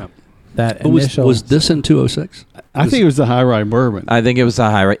that initial. Was this in 206? I think it was the high rye bourbon. I think it was the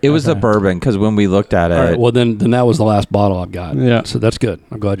high rye. It was the bourbon, because when we looked at it. All right, well, then that was the last bottle I've got. Yeah. So that's good.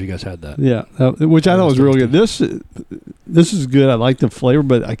 I'm glad you guys had that. Yeah, which I thought was really good. This is good. I like the flavor,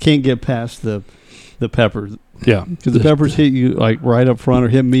 but I can't get past the peppers. Yeah. Because the peppers hit you like right up front, or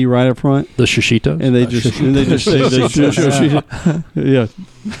hit me right up front. The shishitos? And they just say shishito. Yeah.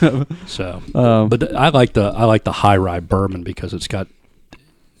 So, but I like the high rye bourbon because it's got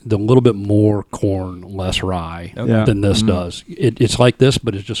the little bit more corn, less rye than this does. It's like this,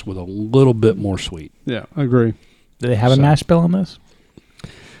 but it's just with a little bit more sweet. Yeah, I agree. Do they have a mash bill on this?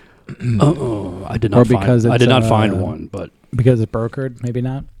 I did not find one, but because it's brokered, maybe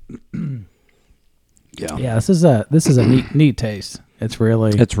not. Yeah. Yeah, this is a neat taste. It's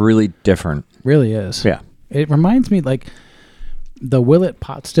really different. Really is. Yeah. It reminds me like the Willet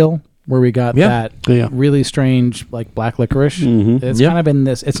pot still, where we got that really strange like black licorice. Mm-hmm. It's kind of in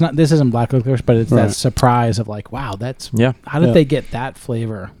this. It's not. This isn't black licorice, but it's that surprise of like, wow, that's how did they get that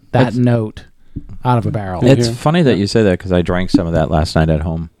flavor, that note out of a barrel? It's funny that you say that, because I drank some of that last night at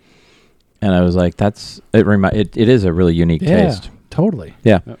home, and I was like, it is a really unique taste. Totally.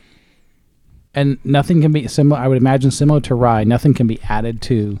 Yeah. And nothing can be similar. I would imagine similar to rye. Nothing can be added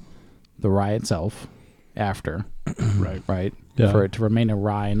to the rye itself after, right. Yeah. For it to remain a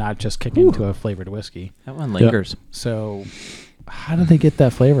rye and not just kick into a flavored whiskey. That one lingers. So, how do they get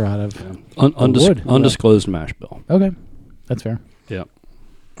that flavor out of wood? Undisclosed mash bill. Okay, that's fair. Yeah.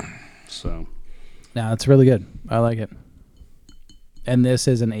 So, no, it's really good. I like it. And this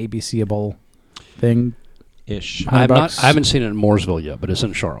is an ABC-able thing. Ish. I haven't seen it in Mooresville yet, but it's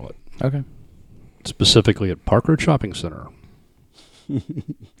in Charlotte. Okay. Specifically at Park Road Shopping Center.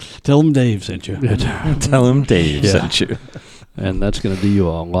 Tell them Dave sent you. Tell him Dave sent you. And that's going to do you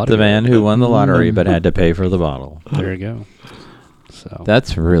a lot. The man who won the lottery but had to pay for the bottle. There you go. So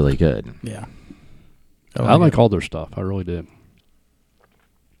that's really good. Yeah. I like all their stuff. I really do.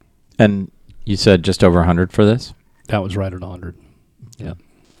 And you said just over 100 for this? That was right at 100. Yeah.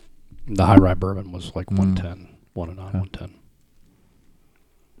 The high rye bourbon was like 110, 109, 110.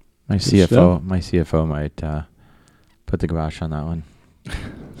 My CFO might put the kibosh on that one.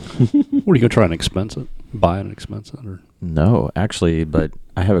 What, are you going to try and expense it? buy an expensive? Or? No, actually, but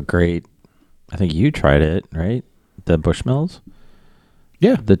I have a great. I think you tried it, right? The Bushmills.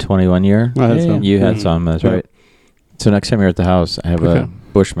 Yeah, the 21 year. I had some. You had some, that's right. So next time you're at the house, I have a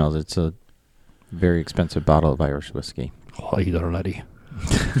Bushmills. It's a very expensive bottle of Irish whiskey. Oh, you're ready.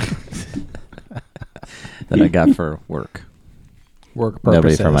 That I got for work. Work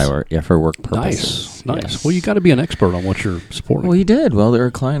purposes. Nobody for my work. Yeah, for work purposes. Nice. Yes. Well, you got to be an expert on what you're supporting. Well, he did. Well, they're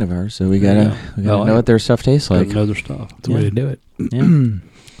a client of ours, so we gotta know what their stuff tastes like. Know their stuff. That's the way to do it. Yeah.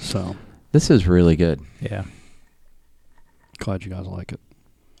 So this is really good. Yeah. Glad you guys like it.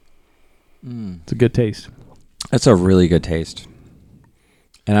 It's a good taste. That's a really good taste.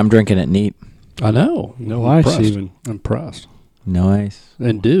 And I'm drinking it neat. I know. No ice even. Impressed. No ice.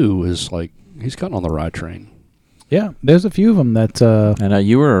 And Dew is like, he's gotten on the rye train. Yeah, there's a few of them that... I know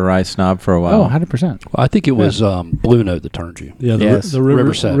you were a rye snob for a while. Oh, 100%. Well, I think it was Blue Note that turned you. Yeah, the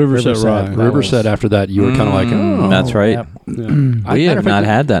Riverset rye. Riverset after that, you were kind of like, oh. That's right. Yep. Yeah. We have not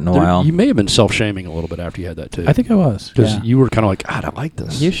had that in a while. You may have been self-shaming a little bit after you had that, too. I think I was. Because you were kind of like, God, I like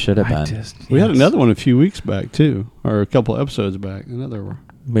this. You should have been. We had another one a few weeks back, too. Or a couple of episodes back. Another one.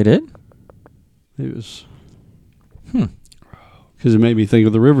 We did? It was... Because it made me think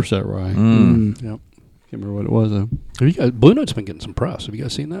of the Riverset rye. Yep. Can't remember what it was, though. Blue Note's been getting some press. Have you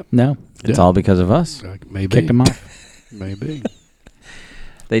guys seen that? No. It's all because of us. Maybe. Kicked them off. Maybe.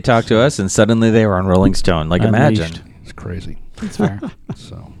 They talked to us, and suddenly they were on Rolling Stone. Like, imagine. It's crazy. That's fair.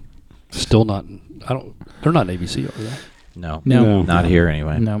 So, still not... They're not in ABC, are they? No. No. Not here,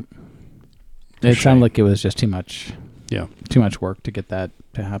 anyway. No. It sounded like it was just too much. Yeah. Too much work to get that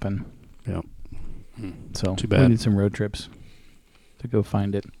to happen. Yeah. So, too bad. We need some road trips to go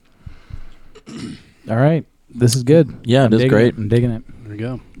find it. All right. This is good. Yeah, it is great. I'm digging it. There we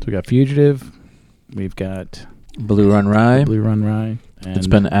go. So we got Fugitive. We've got Blue Run Rye. Blue Run Rye. And It's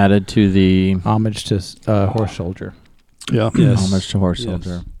been added to the... homage to Horse Soldier. Yeah. Yes. Homage to Horse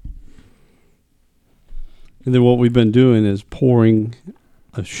Soldier. And then what we've been doing is pouring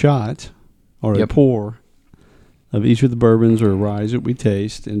a shot or a pour of each of the bourbons or ryes that we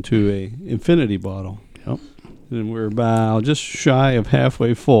taste into a infinity bottle. Yep. And we're about just shy of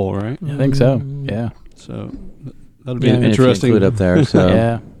halfway full, right? I think so. Yeah. So that'll be an interesting. Include up there. So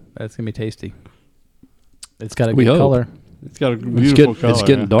yeah, that's gonna be tasty. It's got a good color. It's got a beautiful color. It's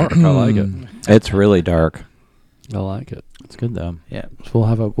getting dark. I like it. It's really dark. I like it. It's good though. Yeah. So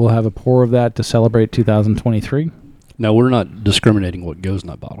we'll have a pour of that to celebrate 2023. Now we're not discriminating what goes in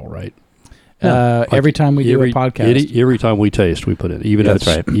that bottle, right? Every time we do a podcast, every time we taste, we put it. Even if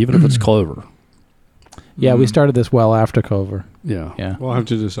it's clover. Yeah, we started this well after Clover. Yeah. Yeah. We'll have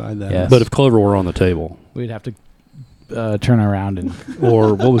to decide that. Yes. But if Clover were on the table, we'd have to turn around and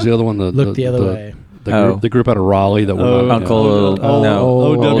or what was the other one? Look the other way. The group out of Raleigh that were Uncle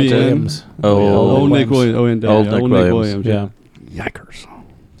Old Williams. Old Nick Williams. Old Nick Williams. Yeah. Yikers.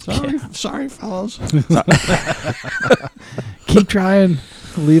 Sorry, fellas. Keep trying.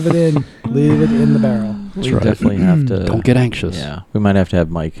 Leave it in the barrel. We definitely have to. Don't get anxious. Yeah, we might have to have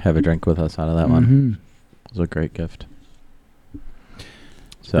Mike have a drink with us out of that one. It was a great gift.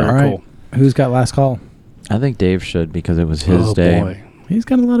 So all right, cool. Who's got last call? I think Dave should because it was his day. Boy. He's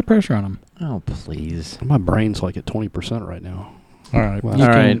got a lot of pressure on him. Oh please! My brain's like at 20% right now. All right, all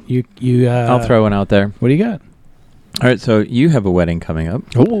right. You. I'll throw one out there. What do you got? All right, so you have a wedding coming up.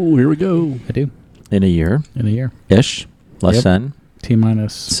 Oh, here we go. I do. In a year. Ish. Less than.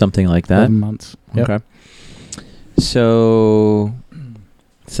 T-minus. Something like that. 11 months. Yep. Okay. So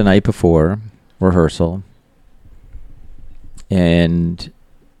it's the night before rehearsal. And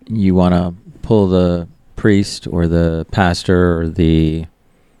you want to pull the priest or the pastor or the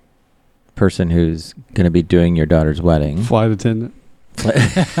person who's going to be doing your daughter's wedding. Flight attendant.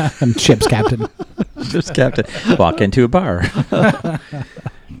 I'm ship's captain. Ship's captain. Walk into a bar.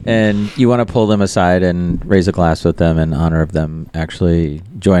 And you want to pull them aside and raise a glass with them in honor of them actually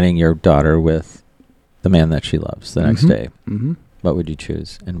joining your daughter with the man that she loves the next day. Mm-hmm. What would you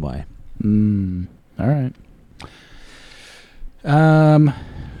choose and why? All right.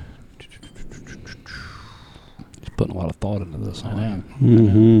 Just putting a lot of thought into this. I know.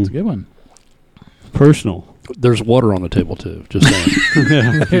 It's a good one. Personal. There's water on the table too. Just saying.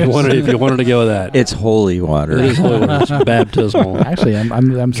 If you wanted to go with that, it's holy water. It is holy water. It's baptismal. Actually,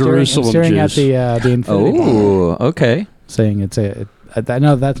 I'm staring at the infinity. Oh, okay. Saying it's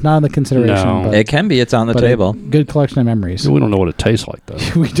no, that's not in the consideration. No, but it can be. It's on the table. Good collection of memories. We don't know what it tastes like though.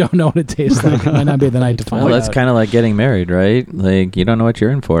 We don't know what it tastes like. It might not be the night to find out. Well, that's kind of like getting married, right? Like you don't know what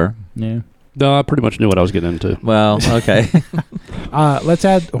you're in for. Yeah. No, I pretty much knew what I was getting into. Well, okay. Let's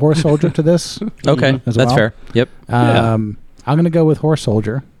add Horse Soldier to this. Okay, that's fair. Yep. I'm going to go with Horse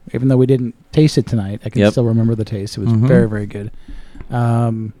Soldier. Even though we didn't taste it tonight, I can still remember the taste. It was very, very good.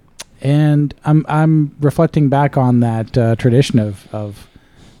 And I'm reflecting back on that tradition of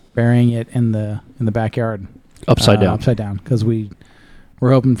burying it in the backyard, upside down, because we're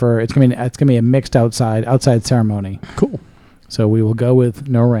hoping for it's gonna be a mixed outside ceremony. Cool. So we will go with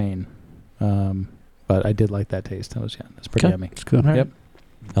no rain. But I did like that taste. That's pretty yummy. It's good. Yep.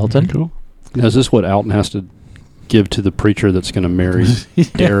 Elton? Cool. Now, is this what Alton has to give to the preacher that's going to marry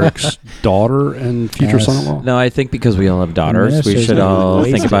Derek's daughter and future son-in-law? No, I think because we all have daughters, we should all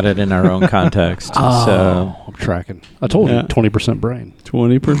think about it in our own context. So I'm tracking. I told you, 20% brain.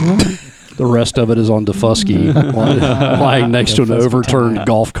 20%? The rest of it is on Defusky, lying next to an overturned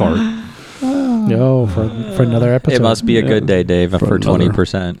golf cart. No, for another episode. It must be a good day, Dave, for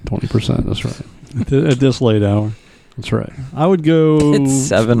 20%. 20%, that's right. At this late hour. That's right. I would go... It's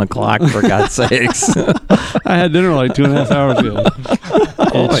 7 o'clock, for God's sakes. I had dinner like 2.5 hours ago.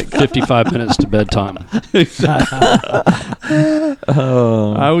 It's 55 minutes to bedtime.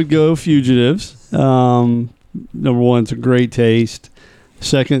 I would go Fugitives. Number one, it's a great taste.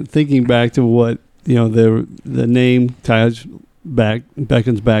 Second, thinking back to what, the name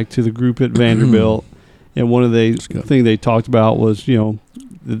beckons back to the group at Vanderbilt. And one of the things they talked about was, that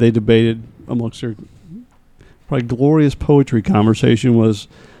they debated amongst their probably glorious poetry conversation was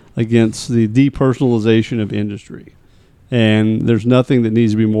against the depersonalization of industry. And there's nothing that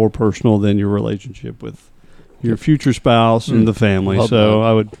needs to be more personal than your relationship with your future spouse and the family.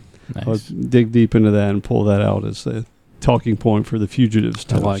 I would dig deep into that and pull that out as the talking point for the Fugitives.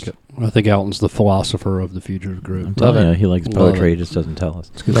 I like it. I think Alton's the philosopher of the Fugitive group. I'm telling you, he likes poetry. He just doesn't tell us.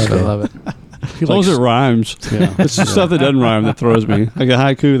 It's good stuff. I love it. As long as it rhymes. Yeah. It's the stuff that doesn't rhyme that throws me. Like a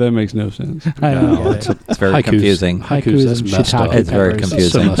haiku, that makes no sense. I know. It's very confusing. Haikus, that's messed up. It's very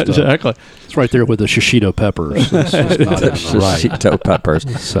confusing. Exactly. It's right there with the shishito peppers. It's not shishito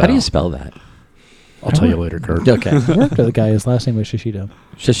peppers. So. How do you spell that? I'll tell you later, Kurt. Okay. I worked with a guy, his last name was Shishito.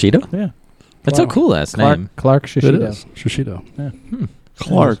 Shishito? Yeah. That's a cool last name. Clark Shishito. It is. Shishito. Yeah.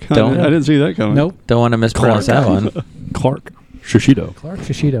 Clark. I didn't see that coming. Nope. Don't want to mispronounce that one. Clark Shishito. Clark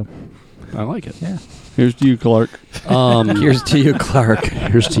Shishito. I like it. Yeah. Here's to you, Clark. Here's to you, Clark.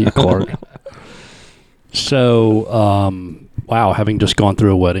 Here's to you, Clark. So, wow, having just gone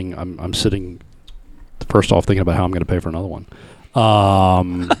through a wedding, I'm sitting, first off, thinking about how I'm going to pay for another one.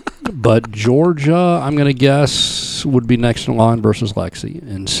 But Georgia, I'm going to guess, would be next in line versus Lexi.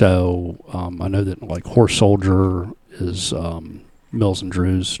 And so I know that, like, Horse Soldier is Mills and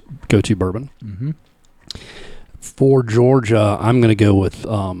Drew's go-to bourbon. Mm-hmm. For Georgia, I'm going to go with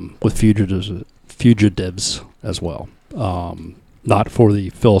Fugitives as well. Not for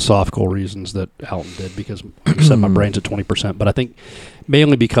the philosophical reasons that Alton did, because like I said, my brain's at 20%. But I think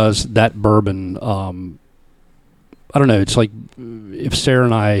mainly because that bourbon, I don't know, it's like if Sarah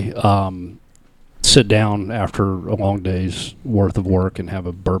and I sit down after a long day's worth of work and have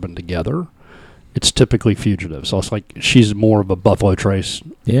a bourbon together, it's typically Fugitive. So it's like she's more of a Buffalo Trace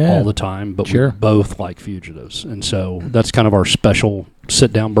all the time, but we both like Fugitives. And so that's kind of our special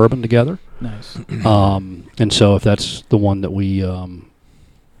sit-down bourbon together. Nice. And so if that's the one that we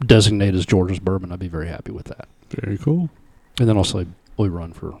designate as Georgia's bourbon, I'd be very happy with that. Very cool. And then I'll say we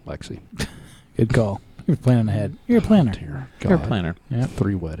run for Lexi. Good call. You're planning ahead. You're a planner. Dear God. You're a planner. Yeah.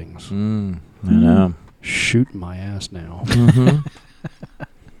 3 weddings. I know. Shoot my ass now. Mm-hmm.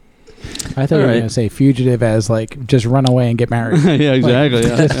 I thought you were going to say Fugitive as like just run away and get married. Yeah, exactly.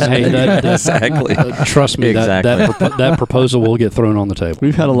 Hey, exactly. Trust me, that proposal will get thrown on the table.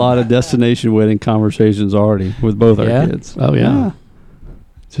 We've had a lot of destination wedding conversations already with both our kids. Oh yeah.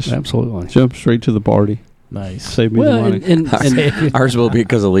 Just absolutely jump straight to the party. Nice. Save me the money. And ours will be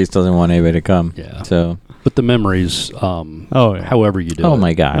because Elise doesn't want anybody to come. Yeah. So, but the memories, however you do it. Oh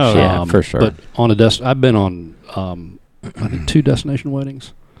my gosh, for sure. But on I've been on I think 2 destination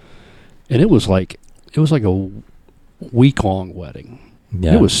weddings. And it was like a week-long wedding.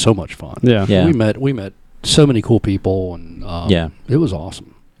 Yeah. It was so much fun. Yeah. We met so many cool people, and it was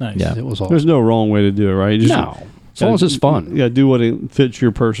awesome. Nice. Yeah, it was awesome. There's no wrong way to do it, right? As long as it's fun. Yeah, do what it fits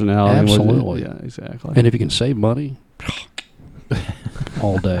your personality. Absolutely. Yeah, exactly. And if you can save money,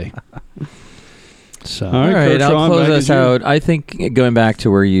 all day. So. All right, I'll close us out. I think going back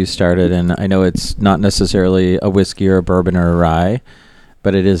to where you started, and I know it's not necessarily a whiskey or a bourbon or a rye,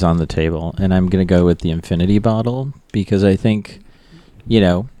 but it is on the table, and I'm going to go with the Infinity bottle because I think,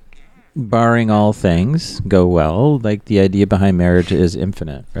 barring all things go well, like the idea behind marriage is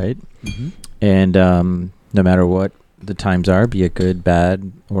infinite, right? Mm-hmm. And no matter what the times are, be it good,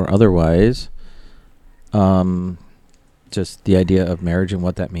 bad, or otherwise, just the idea of marriage and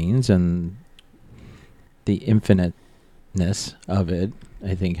what that means and the infinite ness of it,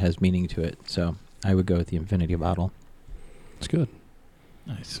 I think, has meaning to it. So I would go with the infinity bottle. It's good.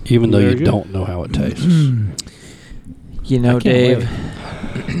 Nice. Even though you don't know how it tastes. You know, Dave.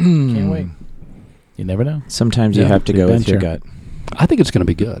 Can't wait. You never know. Sometimes you have to go with your gut. I think it's going to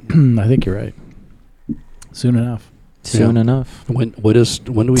be good. I think you're right. Soon enough. Soon enough. When do we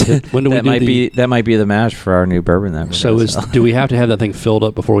hit? When do that might be the mash for our new bourbon. Do we have to have that thing filled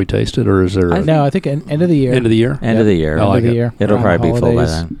up before we taste it, or is there? No, I think end of the year. End of the year. End of the year. I like it. It'll probably be full by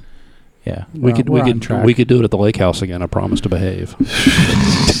then. Yeah, we could do it at the lake house again. I promise to behave.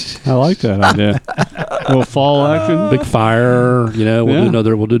 I like that idea. A little fall action, big fire.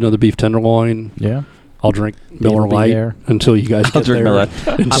 We'll do another beef tenderloin. Yeah. I'll drink Miller Lite until you guys get there. Miller.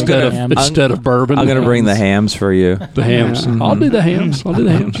 Instead of bourbon. I'm going to bring the hams for you. The hams. I'll do the hams.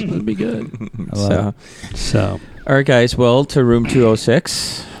 That'd be good. So. All right, guys. Well, to room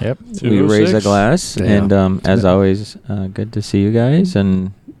 206. Yep. 206. We raise a glass. Damn. And as always, good to see you guys.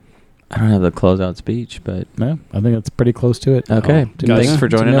 And I don't have the closeout speech, but no, I think that's pretty close to it. Okay. Thanks for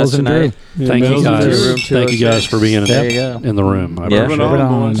joining us tonight. Thank you guys. Thank you guys for being in the room. I appreciate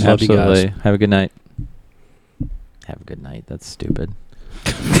it. Love you guys. Have a good night. Have a good night. That's stupid.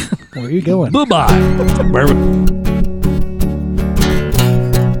 Where are you going? Bye-bye.